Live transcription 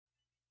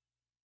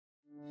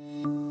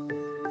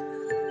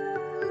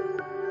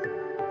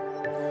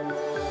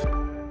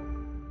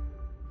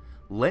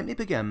let me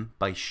begin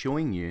by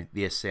showing you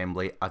the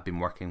assembly I've been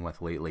working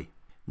with lately.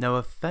 Now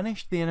I've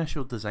finished the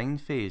initial design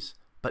phase,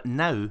 but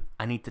now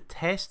I need to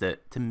test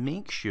it to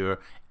make sure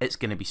it's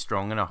going to be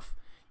strong enough.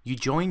 You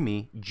join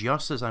me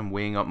just as I'm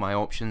weighing up my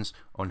options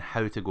on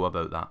how to go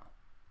about that.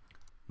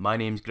 My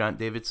name's Grant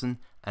Davidson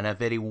and a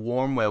very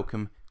warm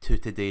welcome to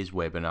today's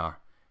webinar.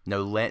 Now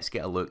let's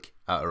get a look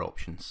at our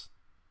options.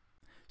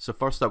 So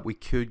first up, we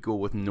could go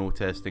with no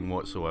testing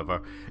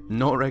whatsoever.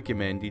 Not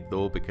recommended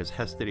though, because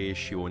history has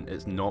shown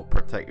it's not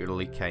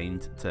particularly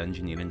kind to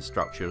engineering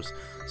structures.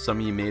 Some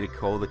of you may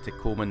recall the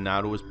Tacoma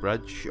Narrows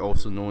Bridge,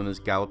 also known as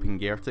Galloping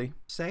Gertie.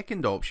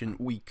 Second option,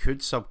 we could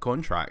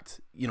subcontract,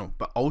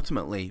 but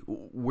ultimately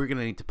we're going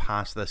to need to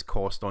pass this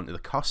cost on to the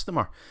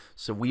customer.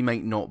 So we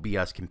might not be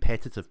as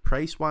competitive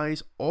price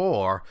wise,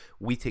 or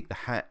we take the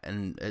hit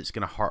and it's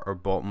going to hurt our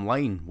bottom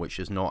line, which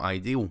is not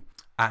ideal.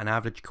 At an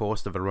average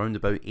cost of around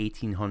about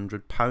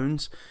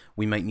 £1,800,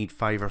 we might need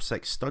 5 or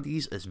 6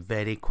 studies. It's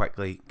very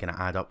quickly going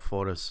to add up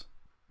for us.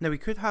 Now we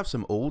could have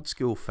some old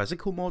school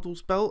physical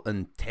models built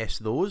and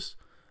test those,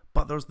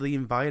 but there's the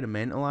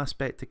environmental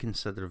aspect to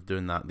consider of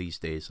doing that these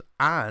days,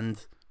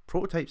 and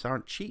prototypes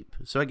aren't cheap,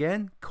 so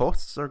again,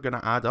 costs are going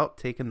to add up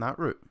taking that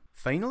route.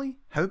 Finally,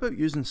 how about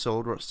using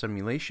SOLIDWORKS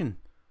Simulation?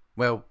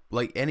 Well,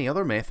 like any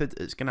other method,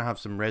 it's going to have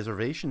some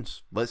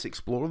reservations. Let's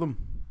explore them.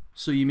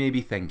 So you may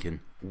be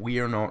thinking,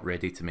 we're not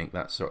ready to make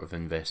that sort of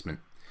investment.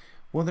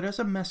 Well, there is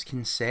a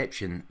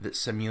misconception that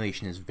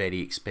simulation is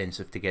very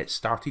expensive to get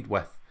started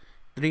with.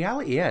 The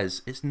reality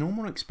is, it's no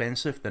more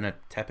expensive than a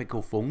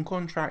typical phone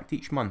contract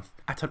each month,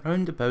 at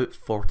around about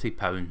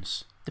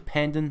 £40,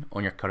 depending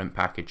on your current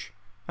package.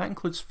 That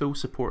includes full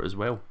support as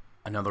well.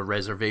 Another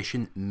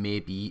reservation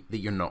may be that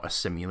you're not a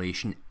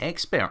simulation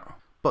expert,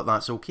 but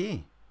that's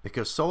okay,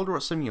 because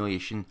SOLIDWORKS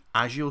Simulation,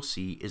 as you'll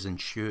see, is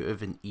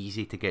intuitive and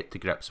easy to get to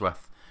grips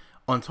with.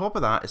 On top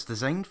of that, it's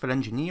designed for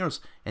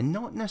engineers and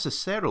not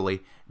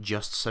necessarily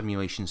just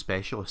simulation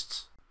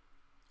specialists.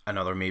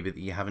 Another maybe that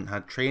you haven't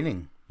had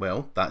training.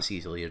 Well, that's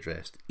easily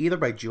addressed, either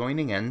by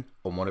joining in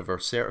on one of our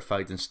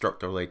certified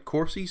instructor-led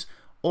courses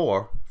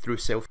or through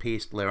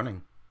self-paced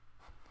learning.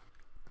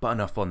 But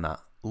enough on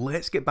that.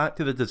 Let's get back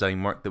to the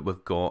design work that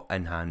we've got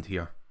in hand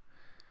here.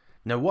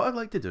 Now what I'd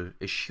like to do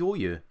is show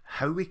you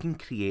how we can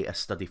create a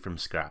study from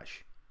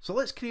scratch. So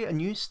let's create a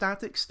new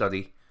static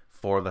study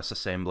for this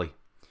assembly.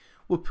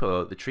 We'll pull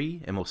out the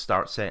tree and we'll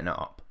start setting it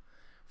up.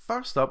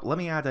 First up, let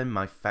me add in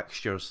my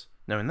fixtures.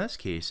 Now in this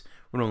case,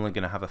 we're only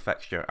going to have a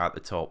fixture at the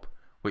top,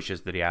 which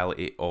is the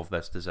reality of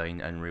this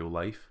design in real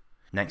life.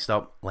 Next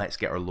up, let's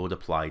get our load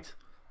applied.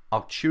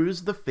 I'll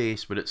choose the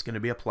face where it's going to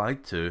be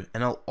applied to,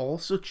 and I'll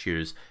also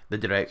choose the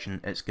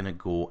direction it's going to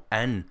go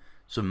in.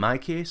 So in my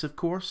case, of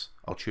course,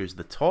 I'll choose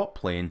the top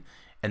plane,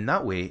 and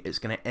that way it's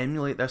going to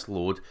emulate this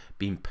load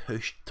being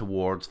pushed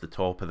towards the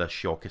top of this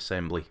shock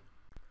assembly.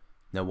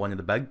 Now one of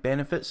the big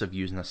benefits of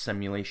using a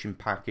simulation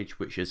package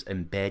which is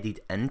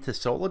embedded into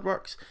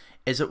SOLIDWORKS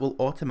is it will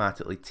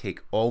automatically take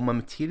all my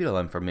material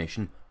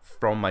information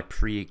from my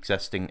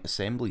pre-existing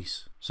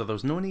assemblies. So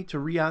there's no need to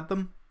re-add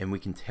them, and we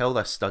can tell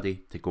this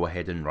study to go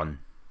ahead and run.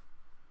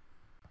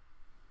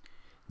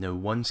 Now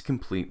once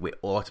complete, we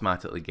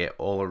automatically get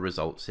all our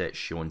result sets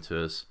shown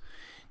to us.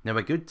 Now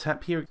a good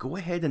tip here, go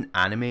ahead and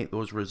animate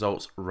those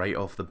results right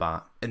off the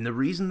bat. And the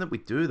reason that we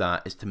do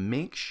that is to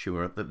make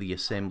sure that the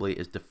assembly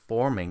is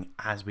deforming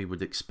as we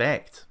would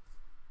expect.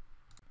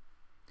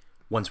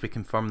 Once we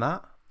confirm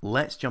that,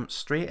 let's jump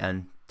straight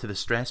in to the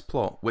stress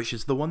plot, which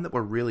is the one that we're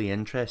really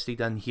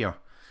interested in here.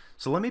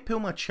 So let me pull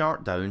my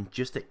chart down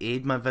just to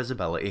aid my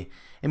visibility,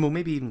 and we'll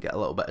maybe even get a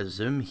little bit of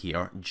zoom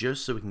here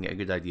just so we can get a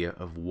good idea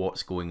of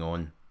what's going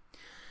on.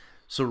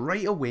 So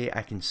right away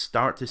I can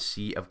start to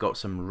see I've got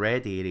some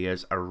red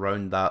areas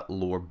around that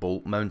lower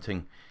bolt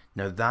mounting.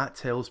 Now that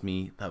tells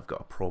me that I've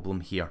got a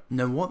problem here.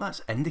 Now what that's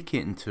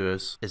indicating to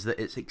us is that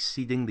it's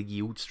exceeding the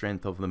yield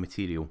strength of the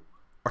material.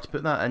 Or to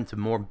put that into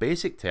more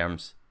basic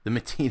terms, the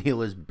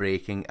material is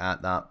breaking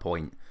at that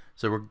point.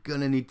 So we're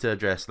gonna need to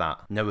address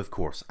that. Now of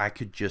course, I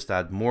could just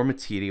add more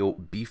material,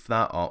 beef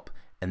that up,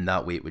 and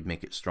that way it would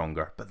make it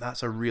stronger. But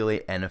that's a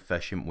really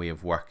inefficient way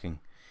of working.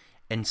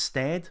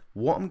 Instead,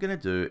 what I'm going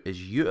to do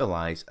is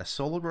utilize a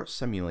SOLIDWORKS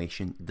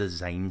Simulation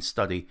design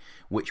study,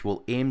 which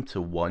will aim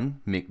to 1,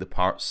 make the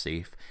parts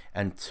safe,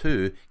 and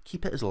 2,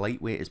 keep it as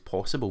lightweight as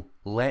possible.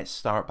 Let's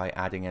start by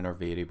adding in our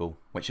variable,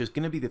 which is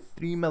going to be the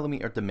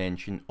 3mm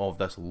dimension of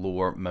this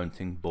lower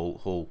mounting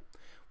bolt hole.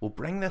 We'll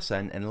bring this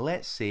in, and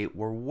let's say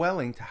we're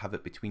willing to have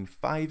it between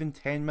 5 and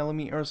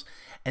 10mm,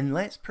 and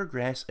let's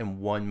progress in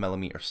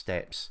 1mm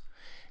steps.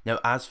 Now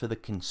as for the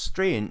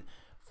constraint,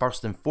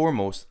 first and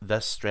foremost,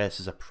 this stress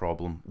is a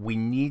problem. We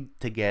need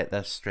to get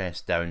this stress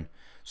down.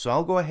 So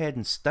I'll go ahead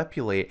and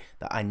stipulate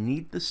that I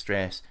need the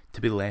stress to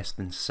be less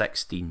than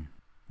 16.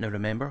 Now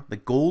remember, the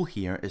goal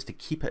here is to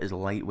keep it as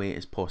lightweight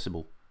as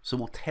possible. So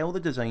we'll tell the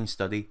design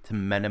study to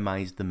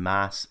minimize the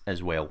mass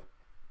as well.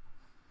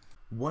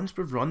 Once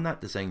we've run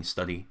that design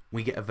study,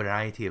 we get a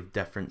variety of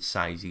different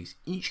sizes,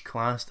 each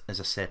classed as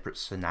a separate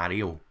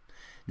scenario.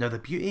 Now the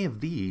beauty of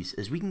these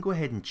is we can go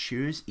ahead and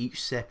choose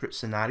each separate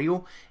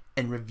scenario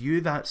and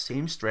review that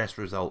same stress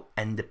result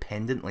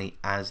independently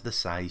as the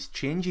size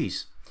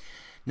changes.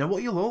 Now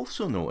what you'll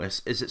also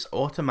notice is it's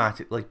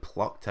automatically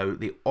plucked out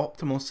the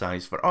optimal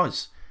size for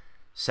us.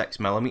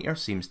 6mm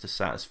seems to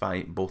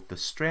satisfy both the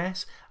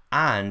stress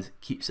and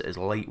keeps it as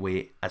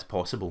lightweight as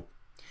possible.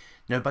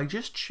 Now by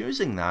just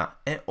choosing that,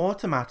 it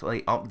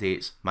automatically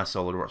updates my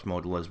SOLIDWORKS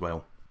model as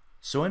well.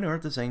 So in our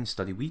design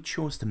study we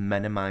chose to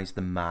minimise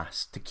the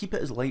mass to keep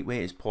it as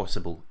lightweight as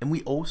possible, and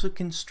we also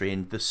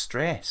constrained the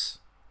stress.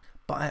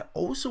 But I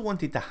also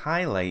wanted to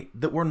highlight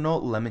that we're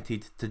not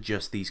limited to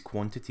just these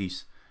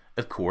quantities.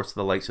 Of course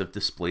the likes of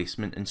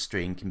displacement and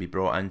strain can be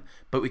brought in,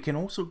 but we can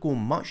also go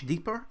much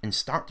deeper and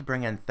start to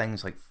bring in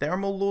things like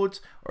thermal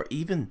loads or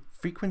even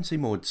frequency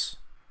modes.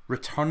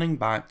 Returning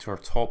back to our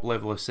top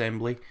level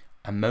assembly,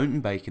 a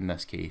mountain bike in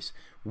this case,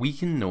 we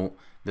can note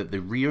that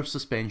the rear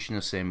suspension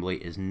assembly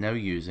is now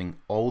using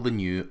all the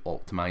new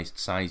optimised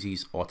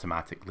sizes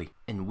automatically,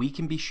 and we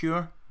can be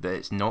sure that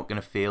it's not going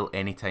to fail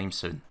anytime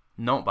soon.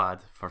 Not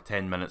bad for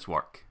 10 minutes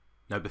work.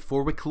 Now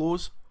before we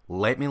close,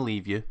 let me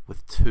leave you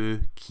with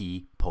 2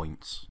 key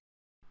points.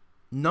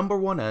 Number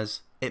 1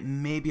 is, it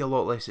may be a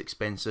lot less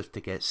expensive to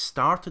get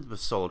started with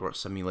SOLIDWORKS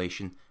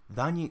Simulation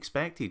than you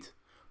expected.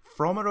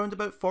 From around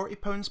about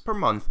 £40 per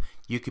month,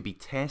 you could be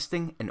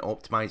testing and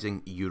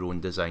optimising your own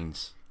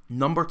designs.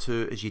 Number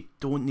 2 is you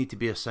don't need to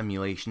be a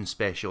simulation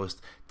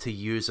specialist to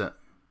use it.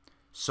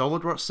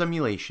 SOLIDWORKS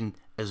Simulation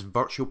is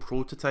virtual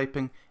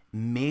prototyping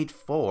made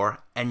for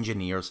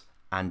engineers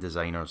and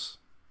designers.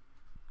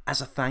 As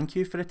a thank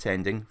you for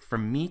attending,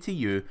 from me to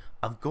you,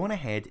 I've gone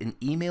ahead and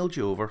emailed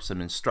you over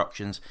some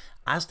instructions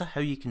as to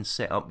how you can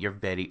set up your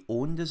very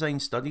own design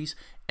studies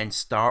and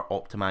start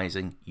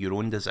optimising your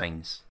own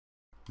designs.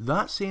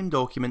 That same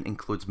document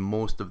includes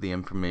most of the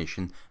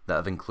information that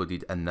I've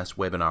included in this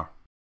webinar.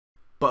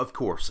 But of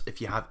course,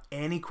 if you have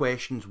any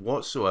questions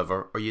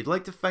whatsoever, or you'd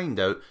like to find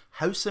out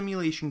how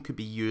simulation could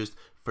be used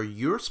for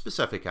your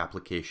specific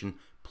application,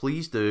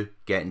 please do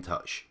get in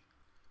touch.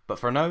 But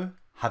for now,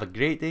 have a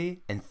great day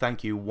and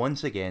thank you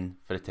once again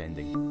for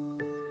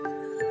attending.